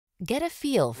Get a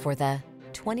feel for the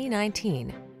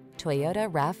 2019 Toyota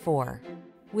RAV4.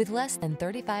 With less than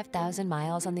 35,000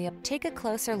 miles on the take a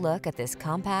closer look at this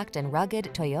compact and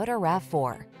rugged Toyota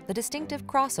RAV4, the distinctive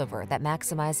crossover that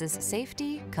maximizes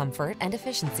safety, comfort, and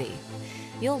efficiency.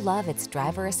 You'll love its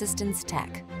driver assistance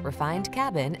tech, refined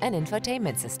cabin, and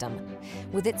infotainment system.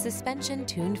 With its suspension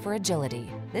tuned for agility,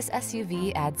 this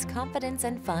SUV adds confidence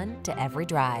and fun to every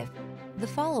drive. The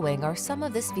following are some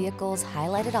of this vehicle's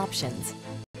highlighted options: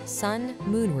 sun,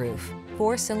 moonroof,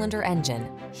 4-cylinder engine,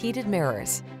 heated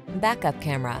mirrors, backup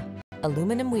camera,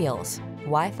 aluminum wheels,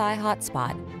 Wi-Fi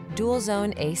hotspot, dual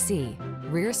zone AC,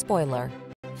 rear spoiler,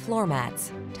 floor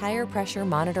mats, tire pressure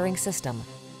monitoring system.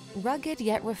 Rugged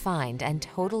yet refined and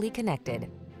totally connected,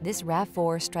 this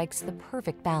RAV4 strikes the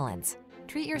perfect balance.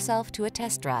 Treat yourself to a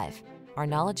test drive. Our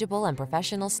knowledgeable and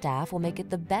professional staff will make it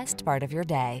the best part of your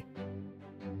day.